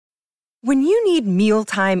When you need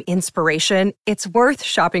mealtime inspiration, it's worth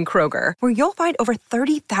shopping Kroger, where you'll find over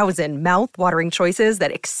 30,000 mouth-watering choices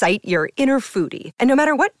that excite your inner foodie. And no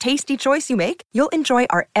matter what tasty choice you make, you'll enjoy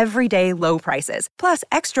our everyday low prices, plus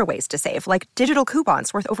extra ways to save, like digital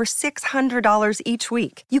coupons worth over $600 each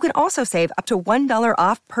week. You can also save up to $1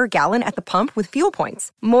 off per gallon at the pump with fuel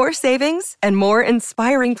points. More savings and more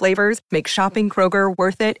inspiring flavors make shopping Kroger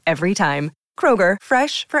worth it every time. Kroger,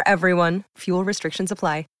 fresh for everyone. Fuel restrictions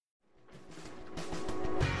apply.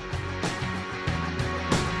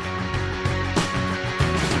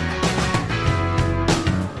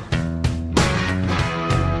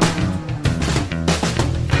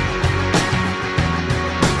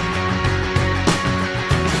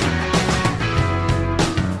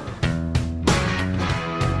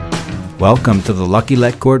 Welcome to the Lucky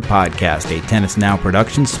Let Court Podcast, a Tennis Now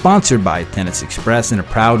production sponsored by Tennis Express and a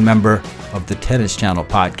proud member of the Tennis Channel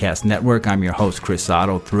Podcast Network. I'm your host, Chris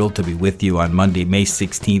Otto, thrilled to be with you on Monday, May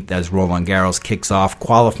 16th as Roland Garros kicks off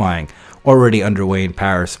qualifying, already underway in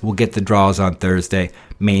Paris. We'll get the draws on Thursday,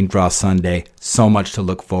 main draw Sunday. So much to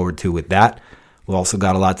look forward to with that. We've also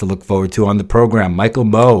got a lot to look forward to on the program.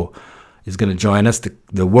 Mmoh is going to join us,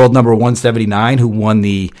 the world number 179 who won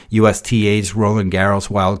the USTA's Roland Garros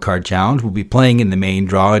Wildcard Challenge. Will be playing in the main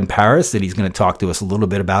draw in Paris, and he's going to talk to us a little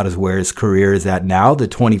bit about where his career is at now. The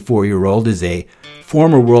 24-year-old is a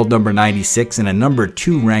former world number 96 and a number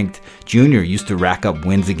 2 ranked junior. Used to rack up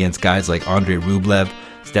wins against guys like Andrei Rublev,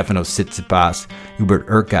 Stefanos Tsitsipas, Hubert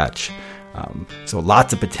Hurkacz. So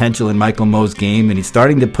lots of potential in Mmoh's game, and he's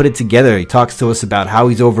starting to put it together. He talks to us about how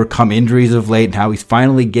he's overcome injuries of late and how he's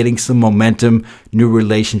finally getting some momentum. New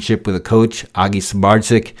relationship with a coach, Agi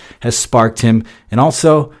Samardzic, has sparked him. And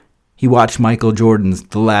also, he watched Michael Jordan's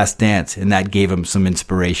The Last Dance, and that gave him some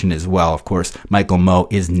inspiration as well. Of course,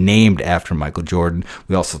 Mmoh is named after Michael Jordan.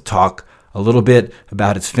 We also talk a little bit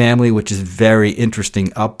about his family, which is very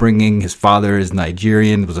interesting upbringing. His father is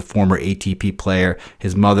Nigerian, was a former ATP player.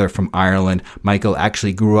 His mother from Ireland. Michael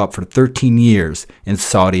actually grew up for 13 years in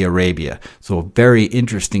Saudi Arabia. So a very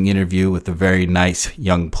interesting interview with a very nice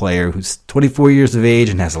young player who's 24 years of age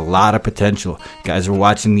and has a lot of potential. You guys are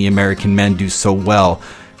watching the American men do so well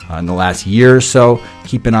in the last year or so.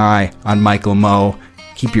 Keep an eye on Mmoh.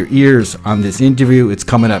 Keep your ears on this interview. It's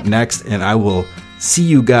coming up next, and I will see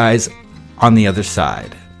you guys on the other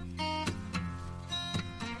side.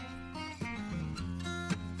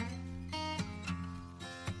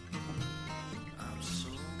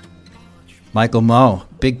 Mmoh,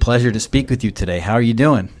 big pleasure to speak with you today. How are you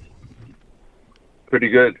doing? Pretty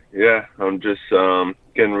good. Yeah, I'm just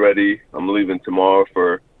getting ready. I'm leaving tomorrow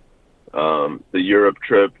for the Europe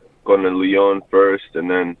trip, going to Lyon first, and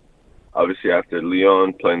then obviously after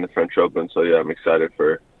Lyon, playing the French Open. So yeah, I'm excited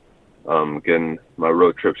for getting my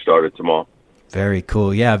road trip started tomorrow. Very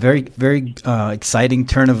cool. Yeah, very, very exciting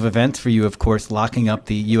turn of events for you, of course, locking up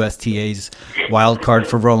the USTA's wild card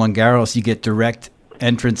for Roland Garros. You get direct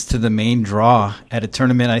entrance to the main draw at a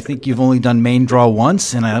tournament. I think you've only done main draw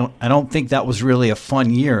once, and I don't think that was really a fun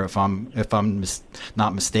year, if I'm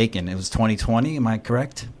not mistaken. It was 2020, am I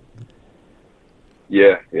correct?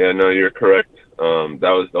 Yeah, no, you're correct. That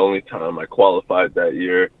was the only time I qualified that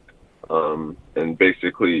year. And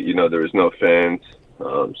basically, there was no fans.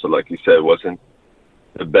 So like you said, it wasn't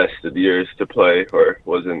the best of years to play, or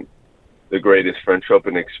wasn't the greatest French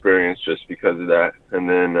Open experience just because of that. And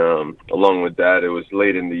then along with that, it was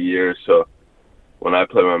late in the year. So when I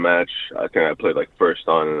played my match, I think I played like first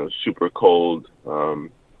on, and it was super cold.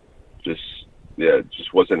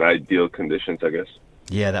 Just wasn't ideal conditions, I guess.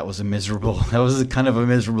 Yeah, that was a kind of a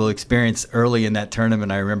miserable experience early in that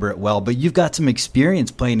tournament. I remember it well. But you've got some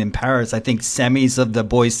experience playing in Paris. I think semis of the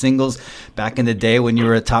boys singles back in the day when you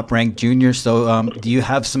were a top-ranked junior. So do you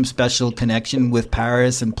have some special connection with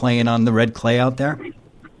Paris and playing on the red clay out there?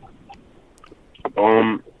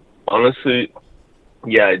 Honestly,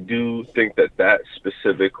 yeah, I do think that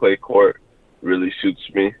specific clay court really suits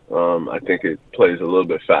me. I think it plays a little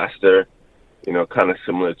bit faster, kind of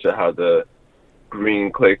similar to how the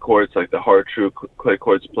green clay courts, like the hard true clay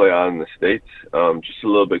courts, play out in the States. Just a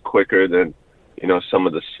little bit quicker than some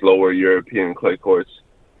of the slower European clay courts,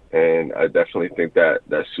 and I definitely think that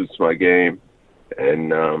suits my game.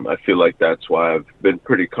 And I feel like that's why I've been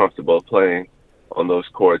pretty comfortable playing on those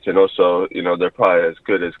courts. And also, they're probably as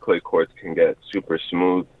good as clay courts can get, super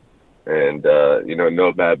smooth, and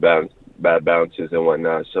no bad bounces and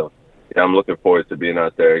whatnot. So yeah, I'm looking forward to being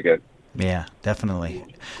out there again. Yeah, definitely.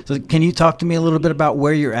 So can you talk to me a little bit about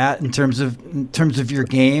where you're at in terms of your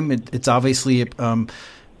game? It's obviously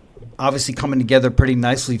obviously coming together pretty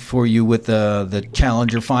nicely for you with the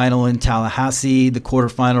Challenger final in Tallahassee, the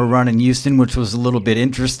quarterfinal run in Houston, which was a little bit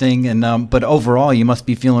interesting. And but overall, you must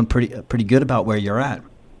be feeling pretty good about where you're at.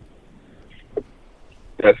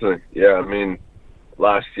 Definitely, yeah. I mean,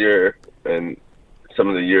 last year and some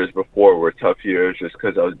of the years before were tough years just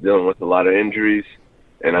because I was dealing with a lot of injuries,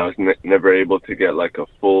 and I was never able to get like a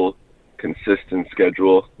full, consistent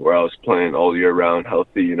schedule where I was playing all year round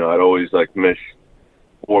healthy. You know, I'd always like miss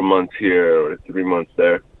 4 months here or 3 months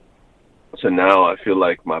there. So now I feel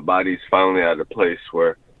like my body's finally at a place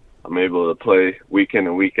where I'm able to play week in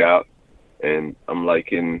and week out, and I'm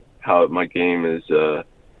liking how my game is,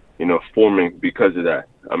 forming because of that.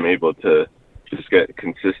 I'm able to just get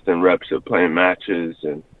consistent reps of playing matches,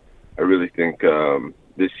 and I really think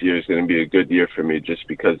this year is going to be a good year for me just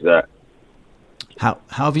because of that. How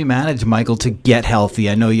have you managed, Michael, to get healthy?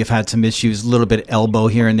 I know you've had some issues, a little bit elbow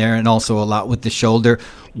here and there, and also a lot with the shoulder.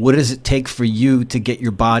 What does it take for you to get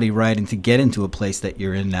your body right and to get into a place that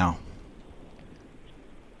you're in now?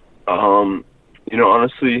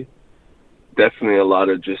 Honestly, definitely a lot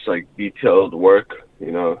of just like detailed work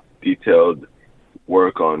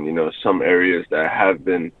on, some areas that have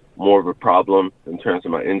been more of a problem in terms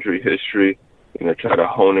of my injury history. Try to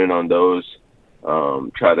hone in on those,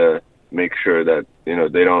 try to make sure that,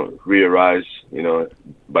 they don't re-arise,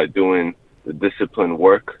 by doing the disciplined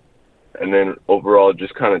work. And then overall,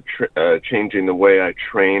 just kind of changing the way I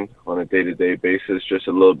train on a day-to-day basis, just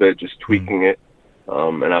a little bit, just tweaking it.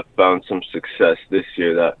 And I've found some success this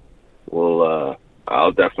year that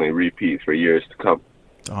I'll definitely repeat for years to come.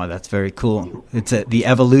 Oh, that's very cool. It's the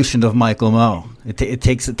evolution of Michael Mmoh. It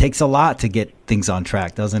takes a lot to get things on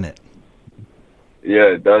track, doesn't it? Yeah,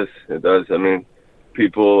 it does. It does. I mean,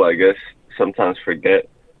 people, I guess, sometimes forget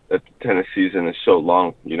that the tennis season is so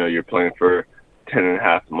long. You're playing for 10 and a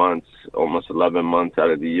half months, almost 11 months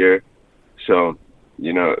out of the year. So,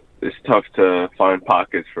 it's tough to find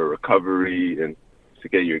pockets for recovery and to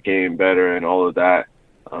get your game better and all of that.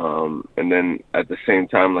 And then at the same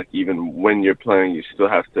time, like even when you're playing, you still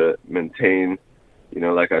have to maintain,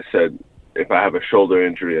 like I said, if I have a shoulder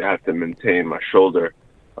injury, I have to maintain my shoulder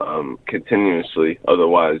continuously.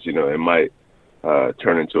 Otherwise, it might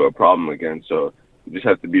turn into a problem again. So you just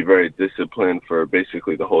have to be very disciplined for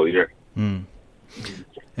basically the whole year. Mm.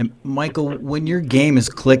 And Michael, when your game is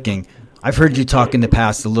clicking, I've heard you talk in the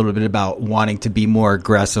past a little bit about wanting to be more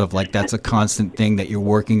aggressive, like that's a constant thing that you're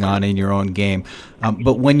working on in your own game.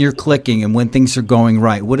 But when you're clicking and when things are going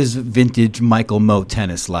right, what is vintage Michael Mmoh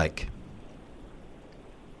tennis like?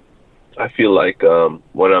 I feel like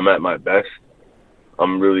when I'm at my best,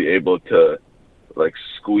 I'm really able to like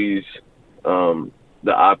squeeze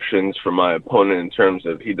the options for my opponent in terms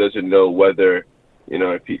of he doesn't know whether,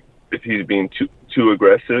 if he's being too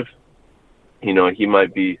aggressive, he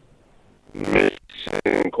might be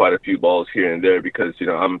missing quite a few balls here and there because,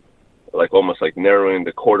 I'm like almost like narrowing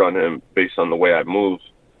the court on him based on the way I move.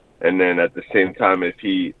 And then at the same time, if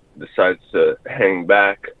he decides to hang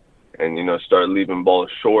back and, start leaving balls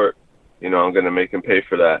short, I'm going to make him pay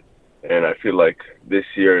for that. And I feel like this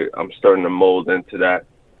year I'm starting to mold into that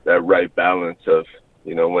right balance of,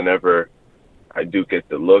 whenever I do get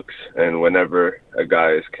the looks and whenever a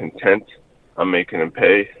guy is content, I'm making him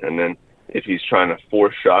pay. And then if he's trying to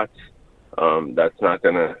force shots, that's not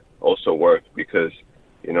going to also work because,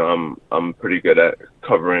 I'm pretty good at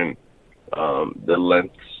covering the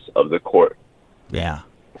lengths of the court. Yeah.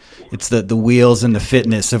 It's the wheels and the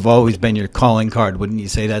fitness have always been your calling card. Wouldn't you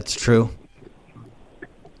say that's true?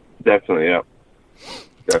 Definitely, yeah.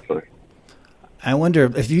 Definitely. I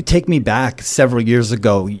wonder if you take me back several years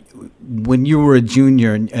ago, when you were a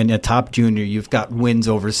junior and a top junior, you've got wins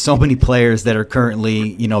over so many players that are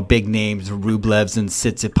currently, big names, Rublevs and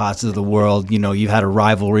Tsitsipas of the world. You had a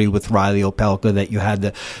rivalry with Riley Opelka that you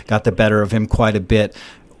got the better of him quite a bit.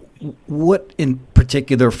 What in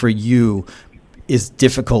particular for you is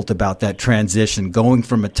difficult about that transition, going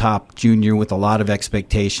from a top junior with a lot of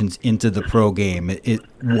expectations into the pro game?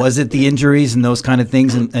 Was it the injuries and those kind of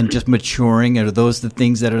things and just maturing? Are those the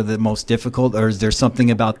things that are the most difficult, or is there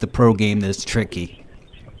something about the pro game that's tricky?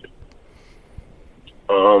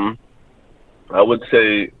 I would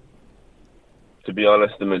say, to be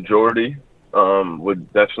honest, the majority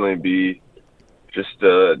would definitely be just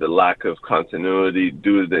the lack of continuity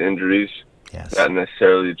due to the injuries. Yes. Not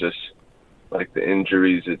necessarily just like the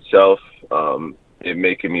injuries itself, it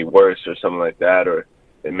making me worse or something like that, or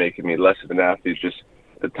it making me less of an athlete, just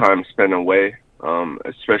the time spent away,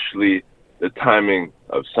 especially the timing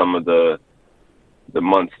of some of the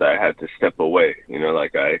months that I had to step away.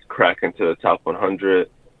 Like I crack into the top 100,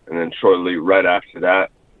 and then shortly right after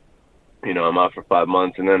that, I'm out for 5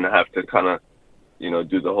 months, and then I have to kind of,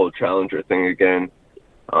 do the whole challenger thing again.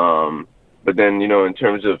 But then, in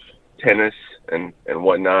terms of tennis and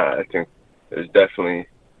whatnot, I think there's definitely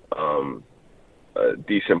a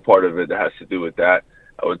decent part of it that has to do with that.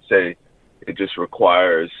 I would say it just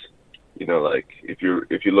requires, like if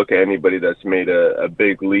you look at anybody that's made a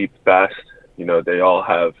big leap fast, they all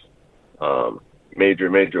have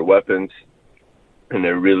major weapons, and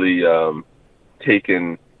they're really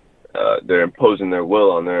they're imposing their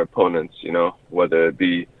will on their opponents, whether it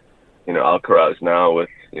be, Alcaraz now with,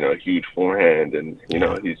 a huge forehand, and,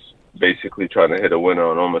 he's basically trying to hit a winner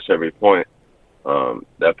on almost every point.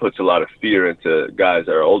 That puts a lot of fear into guys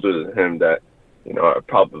that are older than him that, are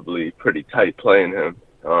probably pretty tight playing him.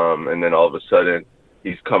 And then all of a sudden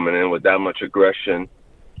he's coming in with that much aggression.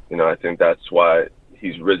 I think that's why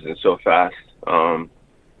he's risen so fast.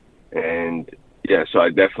 And yeah, so I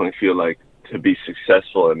definitely feel like to be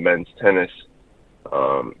successful in men's tennis,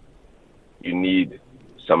 you need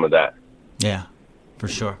some of that. Yeah, for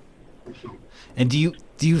sure. And do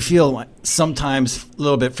you feel sometimes a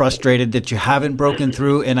little bit frustrated that you haven't broken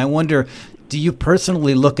through? And I wonder, do you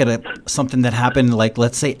personally look at something that happened, like,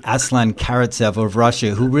 let's say, Aslan Karatsev of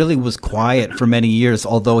Russia, who really was quiet for many years,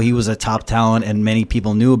 although he was a top talent and many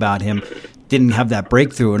people knew about him, didn't have that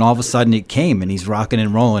breakthrough, and all of a sudden it came, and he's rocking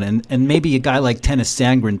and rolling. And maybe a guy like Tennis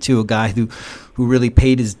Sangren, too, a guy who really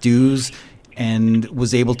paid his dues and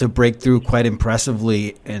was able to break through quite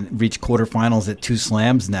impressively and reach quarterfinals at 2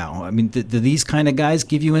 slams now. I mean, do these kind of guys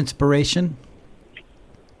give you inspiration?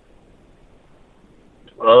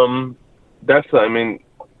 Definitely. I mean,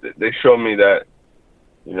 they show me that,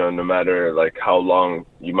 no matter like how long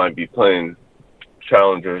you might be playing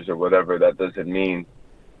challengers or whatever, that doesn't mean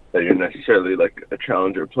that you're necessarily like a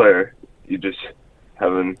challenger player. You just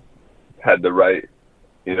haven't had the right,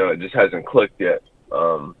 it just hasn't clicked yet.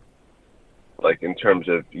 Like in terms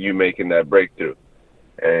of you making that breakthrough.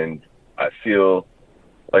 And I feel,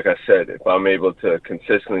 like I said, if I'm able to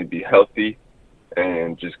consistently be healthy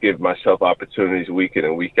and just give myself opportunities week in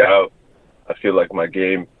and week out, I feel like my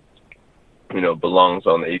game, belongs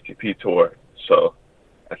on the ATP tour. So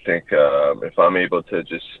I think if I'm able to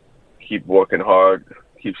just keep working hard,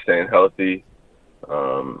 keep staying healthy,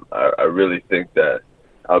 I really think that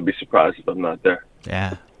I'll be surprised if I'm not there.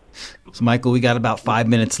 Yeah. So, Michael, we got about 5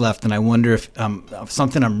 minutes left, and I wonder if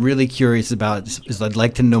something I'm really curious about is I'd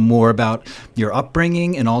like to know more about your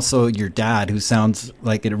upbringing and also your dad, who sounds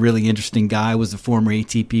like a really interesting guy, was a former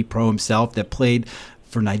ATP pro himself that played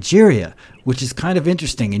for Nigeria, which is kind of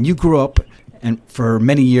interesting. And you grew up, and for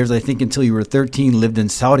many years, I think until you were 13, lived in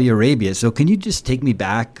Saudi Arabia. So can you just take me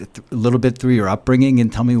back a little bit through your upbringing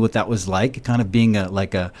and tell me what that was like, kind of being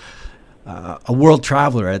a world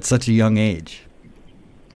traveler at such a young age?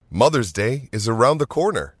 Mother's Day is around the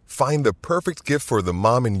corner. Find the perfect gift for the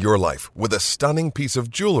mom in your life with a stunning piece of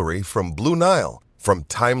jewelry from Blue Nile. From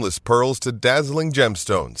timeless pearls to dazzling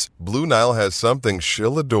gemstones, Blue Nile has something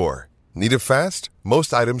she'll adore. Need it fast?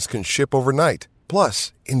 Most items can ship overnight.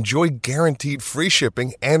 Plus, enjoy guaranteed free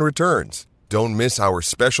shipping and returns. Don't miss our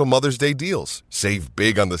special Mother's Day deals. Save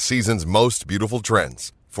big on the season's most beautiful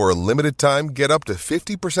trends. For a limited time, get up to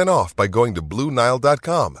 50% off by going to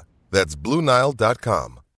BlueNile.com. That's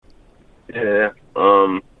BlueNile.com. Yeah,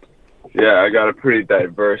 I got a pretty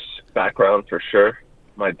diverse background for sure.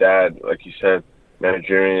 My dad, like you said,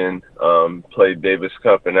 Nigerian, played Davis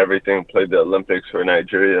Cup and everything, played the Olympics for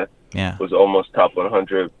Nigeria. Yeah. Was almost top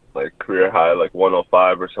 100, like career high, like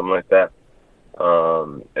 105 or something like that.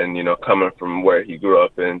 And, coming from where he grew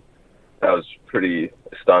up in, that was pretty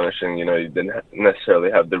astonishing. He didn't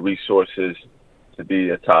necessarily have the resources to be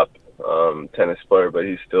a top tennis player, but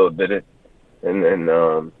he still did it. And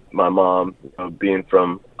then my mom, being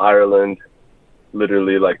from Ireland,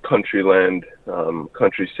 literally like country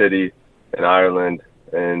city in Ireland,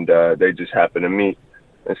 and they just happened to meet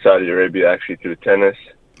in Saudi Arabia actually through tennis.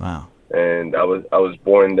 Wow. And I was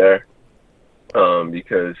born there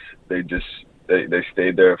because they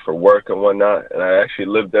stayed there for work and whatnot, and I actually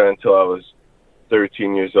lived there until I was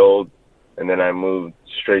 13 years old, and then I moved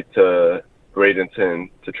straight to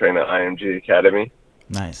Bradenton to train at IMG Academy.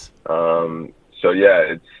 Nice. So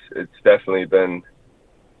yeah, it's definitely been,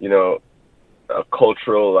 a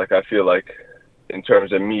cultural, like I feel like in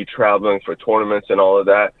terms of me traveling for tournaments and all of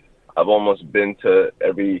that, I've almost been to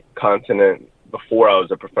every continent before I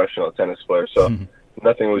was a professional tennis player. So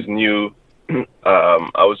nothing was new.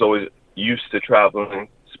 I was always used to traveling,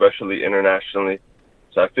 especially internationally.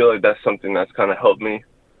 So I feel like that's something that's kind of helped me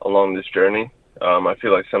along this journey. I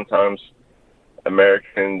feel like sometimes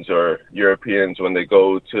Americans or Europeans, when they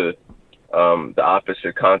go to the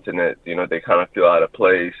opposite continent, they kind of feel out of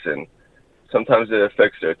place and sometimes it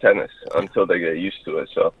affects their tennis until they get used to it.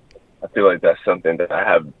 So I feel like that's something that I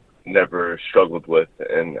have never struggled with,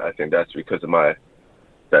 and I think that's because of my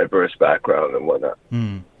diverse background and whatnot.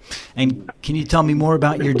 And can you tell me more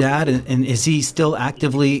about your dad? And is he still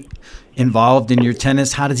actively involved in your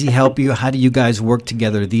tennis? How does he help you? How do you guys work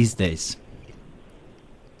together these days?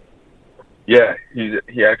 Yeah,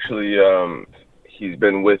 he actually he's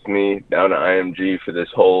been with me down at IMG for this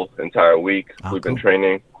whole entire week. We've been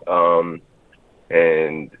training,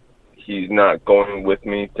 and he's not going with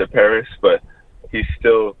me to Paris, but he's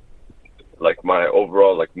still like my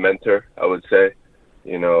overall like mentor, I would say.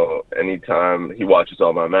 You know, anytime he watches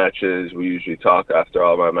all my matches, we usually talk after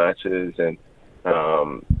all my matches, and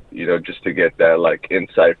you know, just to get that like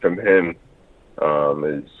insight from him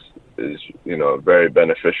is you know, very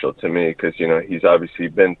beneficial to me, because you know, he's obviously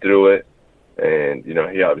been through it, and you know,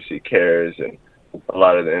 he obviously cares, and a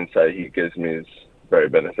lot of the insight he gives me is very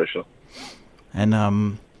beneficial.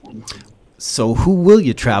 And so who will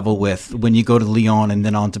you travel with when you go to Lyon and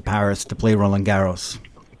then on to Paris to play Roland Garros?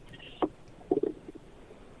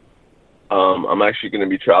 I'm actually going to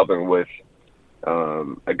be traveling with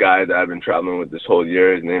a guy that I've been traveling with this whole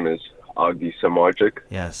year. His name is Mmoh.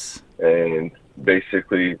 Yes. And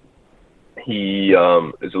basically, he is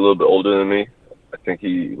a little bit older than me. I think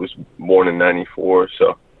he was born in '94.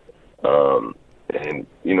 So, and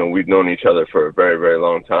you know, we've known each other for a very, very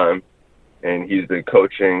long time. And he's been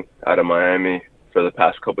coaching out of Miami for the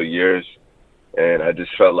past couple of years. And I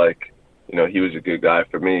just felt like, you know, he was a good guy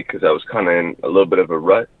for me, because I was kind of in a little bit of a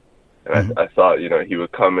rut. And I thought, you know, he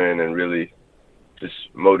would come in and really just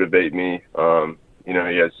motivate me. You know,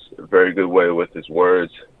 he has a very good way with his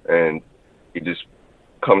words, and he just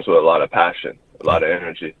comes with a lot of passion, a lot of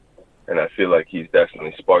energy. And I feel like he's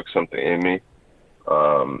definitely sparked something in me.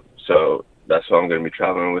 So that's why I'm going to be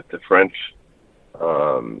traveling with the French.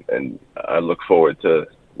 And I look forward to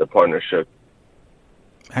the partnership.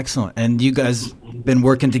 Excellent. And you guys been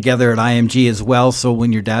working together at IMG as well, so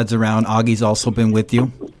when your dad's around, Augie's also been with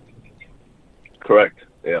you? Correct,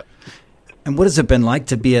 yeah. And what has it been like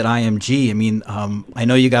to be at IMG? I mean, I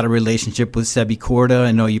know you got a relationship with Sebi Korda.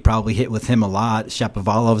 I know you probably hit with him a lot.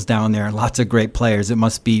 Shapovalov's down there, lots of great players. It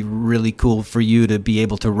must be really cool for you to be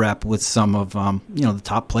able to rep with some of, you know, the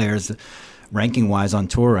top players ranking-wise on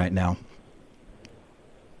tour right now.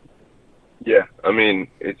 Yeah, I mean,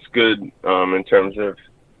 it's good in terms of,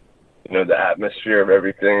 you know, the atmosphere of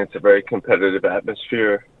everything. It's a very competitive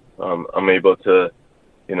atmosphere. I'm able to,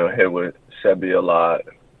 you know, hit with Sebi a lot,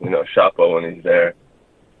 you know, Shapo when he's there.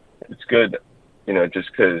 It's good, you know, just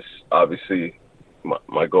because obviously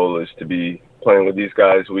my goal is to be playing with these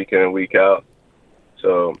guys week in and week out.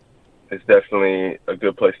 So it's definitely a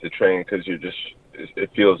good place to train, because it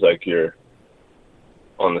feels like you're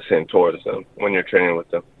on the same tour as them when you're training with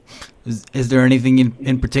them. Is there anything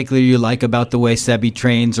in particular you like about the way Sebi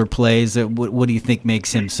trains or plays? What do you think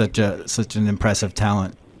makes him such an impressive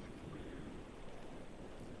talent?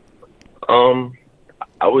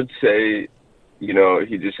 I would say, you know,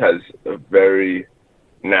 he just has a very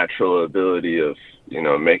natural ability of, you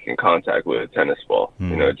know, making contact with a tennis ball.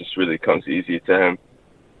 You know, it just really comes easy to him.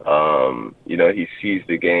 You know, he sees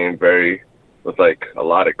the game with like a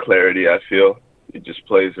lot of clarity, I feel. He just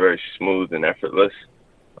plays very smooth and effortless.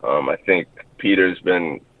 I think Peter's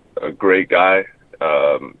been a great guy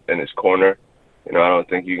in his corner. You know, I don't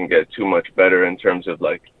think you can get too much better in terms of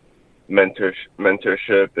like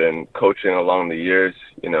mentorship and coaching along the years.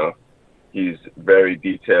 You know, he's very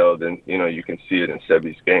detailed, and you know, you can see it in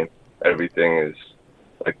Sebi's game. Everything is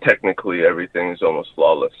like, technically everything is almost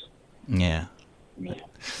flawless. Yeah.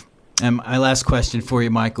 And my last question for you,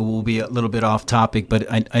 Michael, will be a little bit off topic, but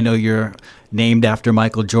I know you're named after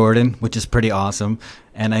Michael Jordan, which is pretty awesome.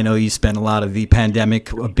 And I know you spent a lot of the pandemic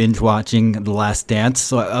binge watching The Last Dance.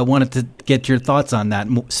 So I wanted to get your thoughts on that.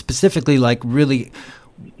 Specifically, like, really,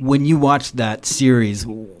 when you watch that series,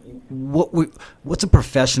 what's a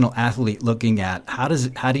professional athlete looking at? How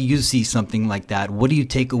do you see something like that? What do you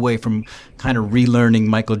take away from kind of relearning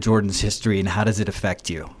Michael Jordan's history, and how does it affect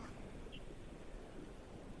you?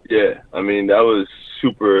 Yeah, I mean, that was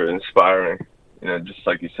super inspiring. You know, just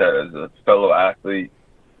like you said, as a fellow athlete,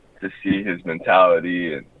 to see his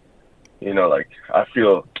mentality. And, you know, like, I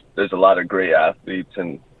feel there's a lot of great athletes,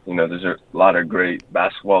 and, you know, there's a lot of great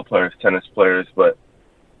basketball players, tennis players, but,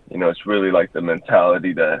 you know, it's really like the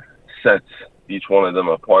mentality that sets each one of them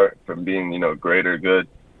apart from being, you know, great or good.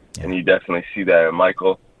 Yeah. And you definitely see that in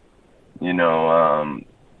Michael, you know,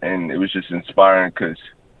 and it was just inspiring, because,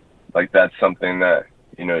 like, that's something that,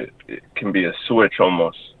 you know, it can be a switch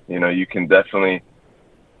almost. You know, you can definitely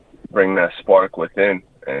bring that spark within.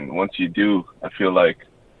 And once you do, I feel like,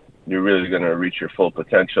 you're really going to reach your full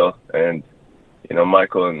potential. And,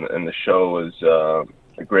 Michael in the show was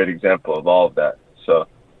a great example of all of that. So,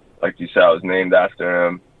 like you said, I was named after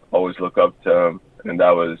him, always look up to him, and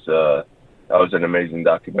that was an amazing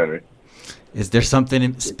documentary. Is there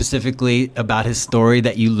something specifically about his story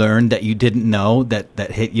that you learned that you didn't know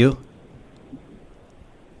that hit you?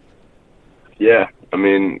 Yeah, I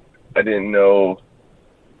mean, I didn't know,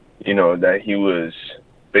 that he was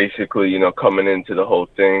basically, coming into the whole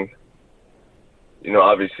thing.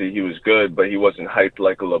 Obviously he was good, but he wasn't hyped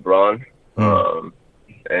like a LeBron.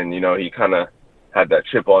 And, he kind of had that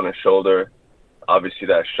chip on his shoulder. Obviously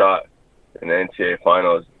that shot in the NCAA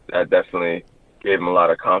finals, that definitely gave him a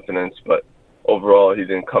lot of confidence. But overall, he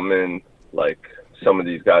didn't come in like some of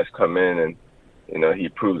these guys come in, and, he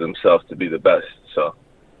proved himself to be the best. So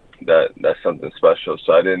that's something special.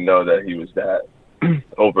 So I didn't know that he was that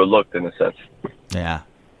overlooked in a sense. Yeah,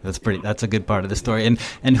 that's a good part of the story.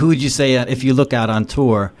 And who would you say, if you look out on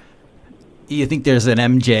tour, you think there's an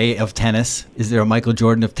MJ of tennis? Is there a Michael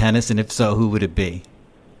Jordan of tennis? And if so, who would it be?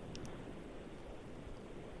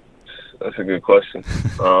 That's a good question.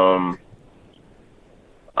 I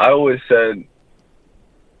always said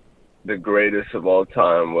the greatest of all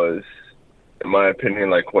time was, in my opinion,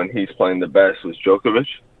 like when he's playing the best, was Djokovic.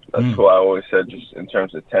 That's who I always said, just in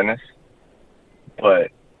terms of tennis.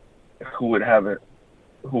 But who would have a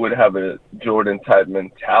Jordan type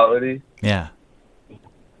mentality? Yeah.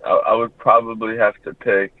 I would probably have to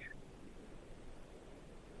pick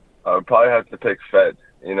Fed,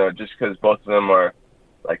 just because both of them are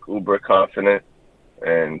like uber confident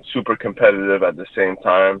and super competitive at the same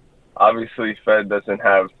time. Obviously, Fed doesn't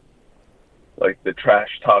have like the trash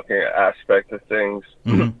talking aspect of things,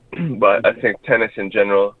 but I think tennis in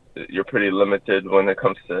general, you're pretty limited when it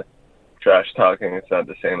comes to trash talking. It's not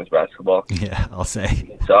the same as basketball. Yeah, I'll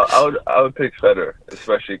say. So I would pick Federer,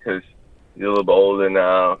 especially because he's a little bit older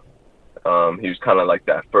now. He was kind of like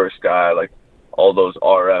that first guy, like all those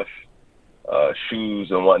RF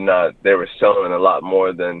shoes and whatnot. They were selling a lot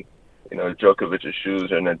more than, Djokovic's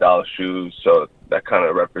shoes or Nadal's shoes. So that kind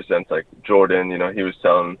of represents like Jordan. He was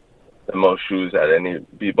selling the most shoes at any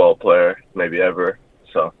b-ball player maybe ever.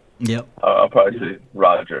 So yep. I'll probably say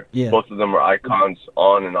Roger. Yeah. Both of them are icons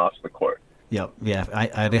on and off the court. Yep. Yeah.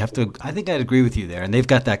 I'd have to. I think I'd agree with you there. And they've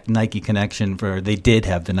got that Nike connection. They did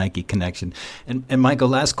have the Nike connection. And Michael,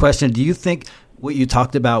 last question: do you think what you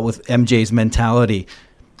talked about with MJ's mentality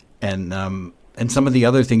and some of the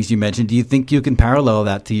other things you mentioned, do you think you can parallel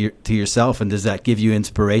that to yourself? And does that give you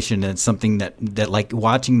inspiration? And something that like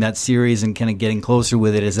watching that series and kind of getting closer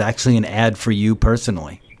with it is actually an ad for you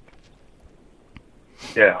personally?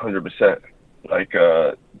 Yeah, 100%. Like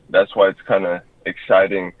that's why it's kind of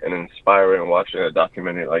exciting and inspiring watching a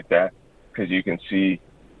documentary like that, because you can see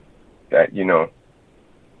that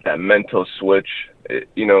that mental switch. It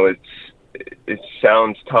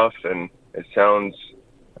sounds tough and it sounds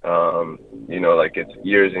like it's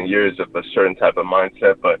years and years of a certain type of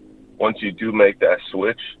mindset, but once you do make that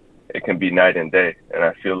switch, it can be night and day. And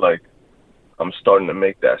I feel like I'm starting to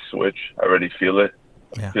make that switch. I already feel it.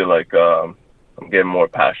 Yeah. I feel like I'm getting more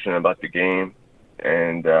passionate about the game,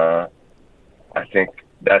 and I think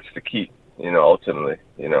that's the key, ultimately.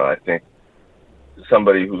 I think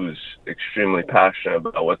somebody who's extremely passionate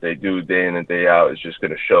about what they do day in and day out is just going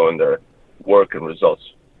to show in their work and results.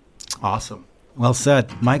 Awesome. Well said.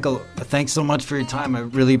 Michael, thanks so much for your time. I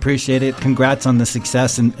really appreciate it. Congrats on the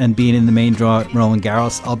success and being in the main draw at Roland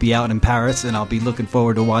Garros. I'll be out in Paris, and I'll be looking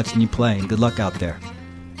forward to watching you play. And good luck out there.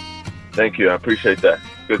 Thank you. I appreciate that.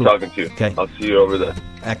 Good talking to you. Okay. I'll see you over there.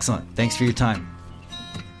 Excellent. Thanks for your time.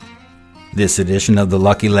 This edition of the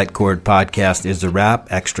Lucky Let Cord podcast is a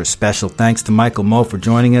wrap. Extra special thanks to Michael Mmoh for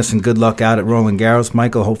joining us, and good luck out at Roland Garros.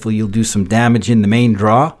 Michael, hopefully you'll do some damage in the main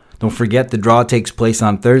draw. Don't forget, the draw takes place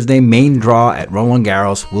on Thursday. Main draw at Roland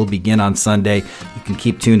Garros will begin on Sunday. You can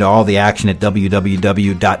keep tuned to all the action at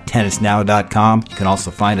www.tennisnow.com. You can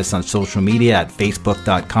also find us on social media at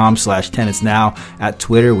facebook.com/tennisnow, at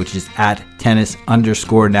Twitter, which is at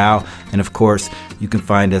tennis_now. And of course, you can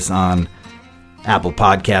find us on Apple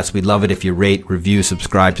Podcasts. We'd love it if you rate, review,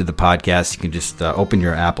 subscribe to the podcast. You can just open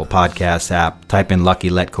your Apple Podcasts app, type in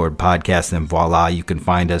Lucky Let Cord Podcast, and voila, you can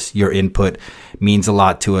find us. Your input means a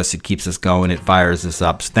lot to us. It keeps us going. It fires us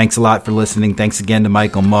up. So thanks a lot for listening. Thanks again to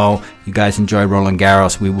Michael Mmoh. You guys enjoy Roland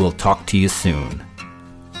Garros. We will talk to you soon.